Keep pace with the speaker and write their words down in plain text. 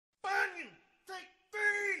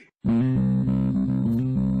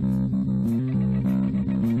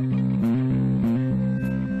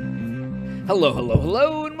Hello, hello,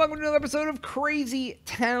 hello, and welcome to another episode of Crazy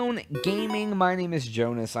Town Gaming. My name is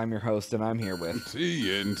Jonas. I'm your host, and I'm here with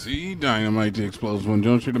TNT Dinomight, the explosive one.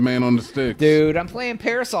 Don't you, the man on the sticks? Dude, I'm playing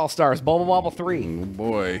Parasol Stars, Bubble Bobble 3. Oh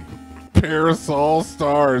boy, Parasol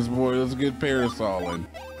Stars, boy. Let's get Parasoling.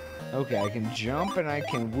 Okay, I can jump and I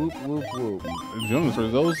can whoop, whoop, whoop. Jonas, for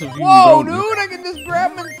those of you Whoa, who don't, dude! I can just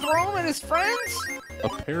grab him and throw him at his friends. a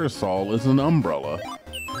parasol is an umbrella.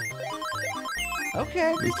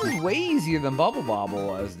 Okay, this is way easier than Bubble Bobble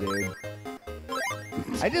was, dude.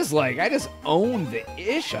 I just owned the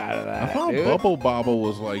ish out of that. I thought dude. Bubble Bobble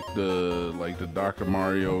was like the Dr.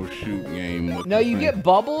 Mario shoot game. With No, you get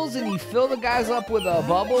bubbles and you fill the guys up with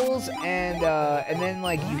bubbles, and then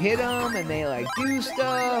like you hit them and they like do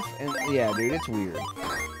stuff, and yeah, dude, it's weird.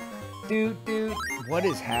 Dude, what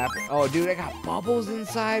is happening? Oh, dude, I got bubbles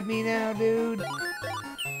inside me now, dude.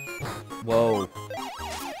 Whoa.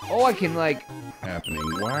 Oh, I can like. happening.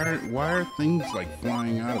 Why are things like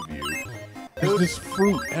flying out of you? There's this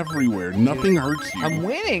fruit everywhere. Nothing hurts you. I'm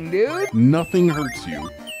winning, dude. Nothing hurts you.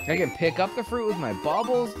 I can pick up the fruit with my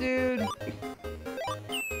bubbles, dude.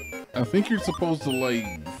 I think you're supposed to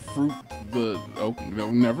like fruit the. Oh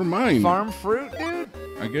no, never mind. Farm fruit, dude.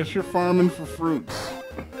 I guess you're farming for fruits.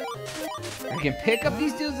 I can pick up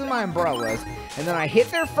these dudes with my umbrellas, and then I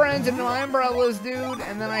hit their friends into my umbrellas, dude,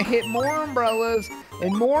 and then I hit more umbrellas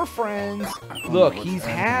and more friends. Look, he's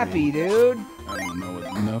happy, dude. I don't know.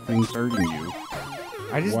 Nothing's hurting you.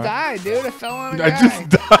 I just died, dude. I fell on a guy. I just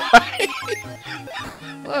died.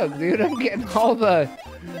 Look, dude, I'm getting all the...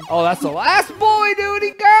 Oh, that's the last boy, dude.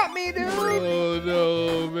 He got me, dude. Oh,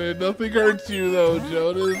 no, man. Nothing hurts you, though,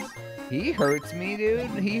 Jonas. He hurts me, dude.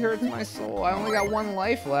 He hurts my soul. I only got one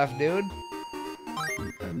life left, dude.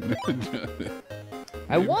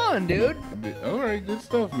 I won, dude. All right, good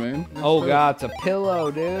stuff, man. Good Oh, stuff. God, it's a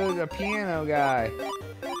pillow, dude. A piano guy.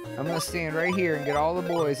 I'm going to stand right here and get all the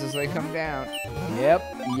boys as they come down. Yep.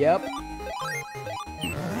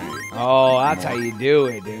 Oh, that's how you do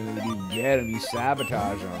it, dude. You get them. You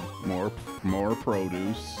sabotage them. More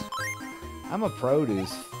produce. I'm a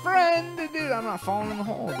produce friend, dude. I'm not falling in the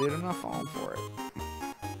hole, dude. I'm not falling for it.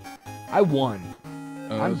 I won.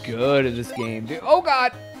 I'm good at this game, dude. Oh,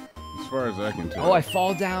 God. As far as I can tell. Oh, I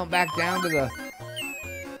fall back down to the...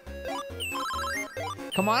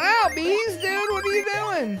 Come on out, bees, dude. What are you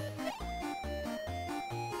doing?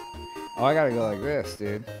 Oh, I gotta go like this,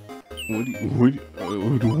 dude.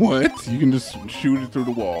 What? You can just shoot it through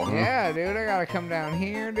the wall, huh? Yeah, dude. I gotta come down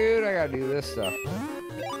here, dude. I gotta do this stuff.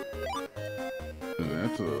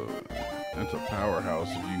 That's a powerhouse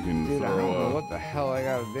if you can Dude, I don't know throw what the hell I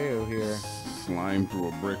gotta do here. slime through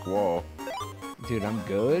a brick wall. Dude, I'm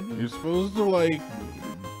good. You're supposed to like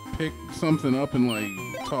pick something up and like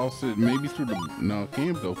toss it maybe through the... No, it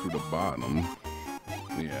can't go through the bottom.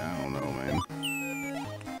 Yeah, I don't know, man.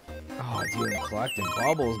 Oh, dude, I'm collecting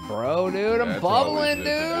bubbles, bro, dude. I'm That's bubbling, always good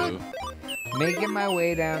to dude. Making my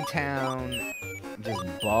way downtown. Just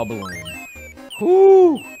bubbling.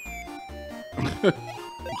 Whoo!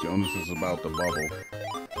 Jonas is about to bubble.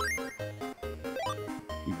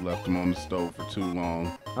 You've left him on the stove for too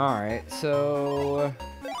long. Alright, so...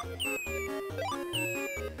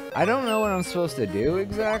 I don't know what I'm supposed to do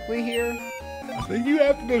exactly here. I think you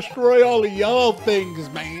have to destroy all the yellow things,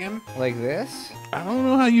 man. Like this? I don't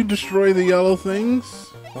know how you destroy the yellow things.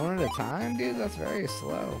 One at a time, dude? That's very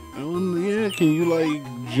slow. Yeah, can you like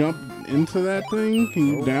jump into that thing? Can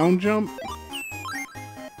you down jump?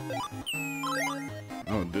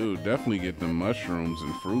 Oh, dude, definitely get the mushrooms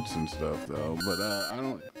and fruits and stuff, though. But, I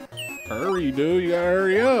don't... Hurry, dude. You gotta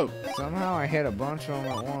hurry up. Somehow I hit a bunch of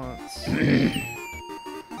them at once.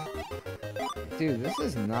 Dude, this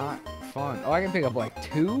is not fun. Oh, I can pick up like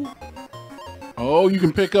 2? Oh, you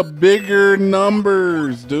can pick up bigger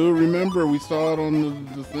numbers, dude. Remember, we saw it on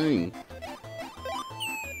the thing.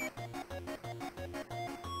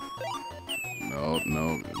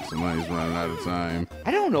 No. Somebody's running out of time.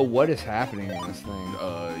 I don't know what is happening in this thing.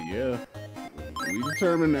 Yeah. We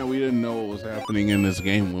determined that we didn't know what was happening in this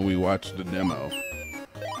game when we watched the demo.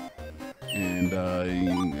 And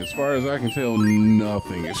as far as I can tell,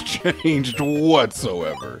 nothing has changed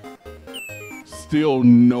whatsoever. Still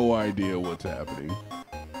no idea what's happening.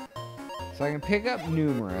 So I can pick up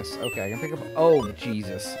numerous. Okay, I can pick up... Oh,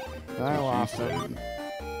 Jesus. And I lost it.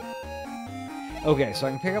 Okay, so I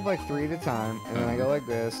can pick up like 3 at a time, and then I go like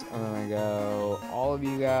this, and then I go, all of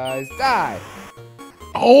you guys, die!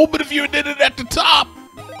 Oh, but if you did it at the top!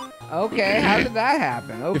 Okay, how did that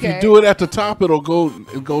happen? Okay. If you do it at the top, it'll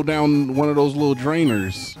go down one of those little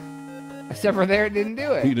drainers. Except for there, it didn't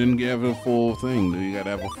do it. You didn't give a full thing, dude. You gotta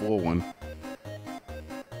have a full one.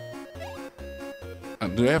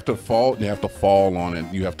 Do they have to fall? They have to fall on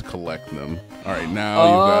it. You have to collect them. All right, now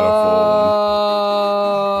you've got a full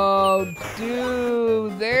one. Oh,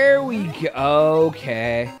 dude, there we go.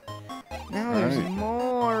 Okay. Now there's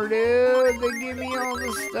more, dude. They give me all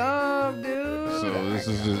the stuff, dude. So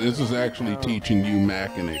this is actually teaching you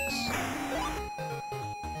mechanics.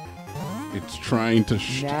 It's trying to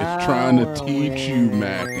teach you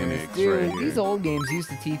mechanics, dude. right here. These old games used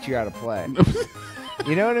to teach you how to play.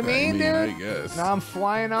 You know what I mean, dude? I guess. Now I'm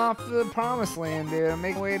flying off to the promised land, dude. I'm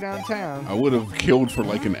making my way downtown. I would have killed for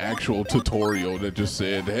like an actual tutorial that just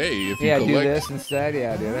said, "Hey, if you collect, do this instead."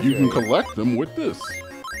 Yeah, dude. You can collect them with this.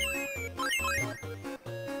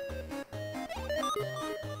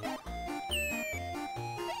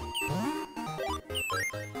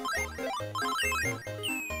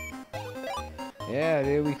 Yeah,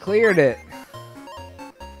 dude, we cleared it.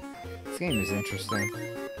 This game is interesting.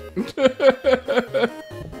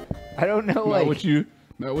 I don't know, like...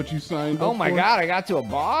 Not what you signed up for? Oh my god, I got to a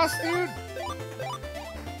boss, dude?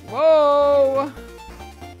 Whoa!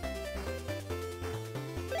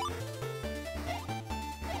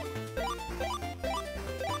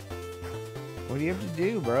 What do you have to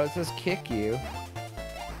do, bro? It says kick you.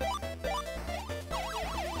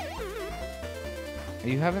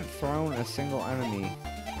 You haven't thrown a single enemy.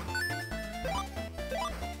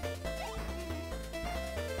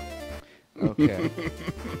 Okay.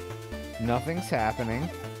 Nothing's happening.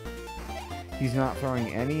 He's not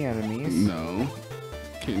throwing any enemies. No.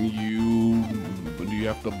 Do you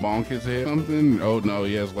have to bonk his head or something? Oh no,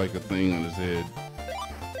 he has like a thing on his head.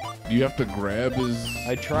 Do you have to grab his...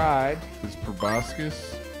 I tried. His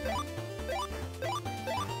proboscis?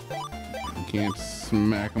 You can't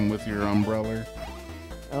smack him with your umbrella?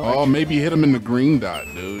 Oh, maybe hit him in the green dot,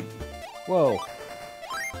 dude. Whoa.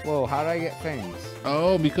 Whoa, how do I get things?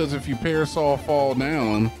 Oh, because if you parasol fall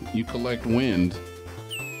down, you collect wind.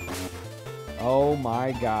 Oh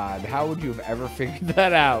my god. How would you have ever figured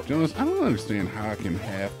that out? Jonas, I don't understand how I can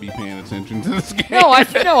half be paying attention to this game. No,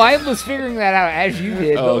 I was figuring that out as you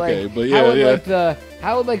did. But okay, like, but yeah,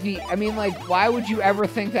 I mean, like, why would you ever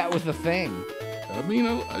think that was a thing? I mean,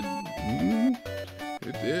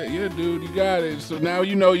 yeah, dude, you got it. So now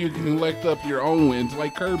you know you can collect up your own wins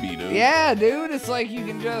like Kirby, dude. Yeah, dude, it's like you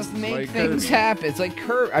can just make like things Kirby. happen. It's like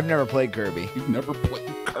Kirby. I've never played Kirby. You've never played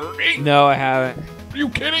Kirby? No, I haven't. Are you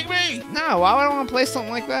kidding me? No, why would I want to play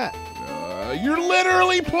something like that? You're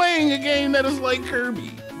literally playing a game that is like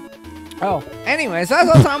Kirby. Oh, anyways, that's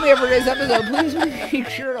all the time we have for today's episode. Please make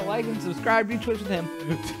sure to like and subscribe. Do Twitch with him.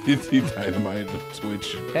 It's Dinomight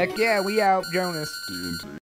Twitch. Heck yeah, we out, Jonas.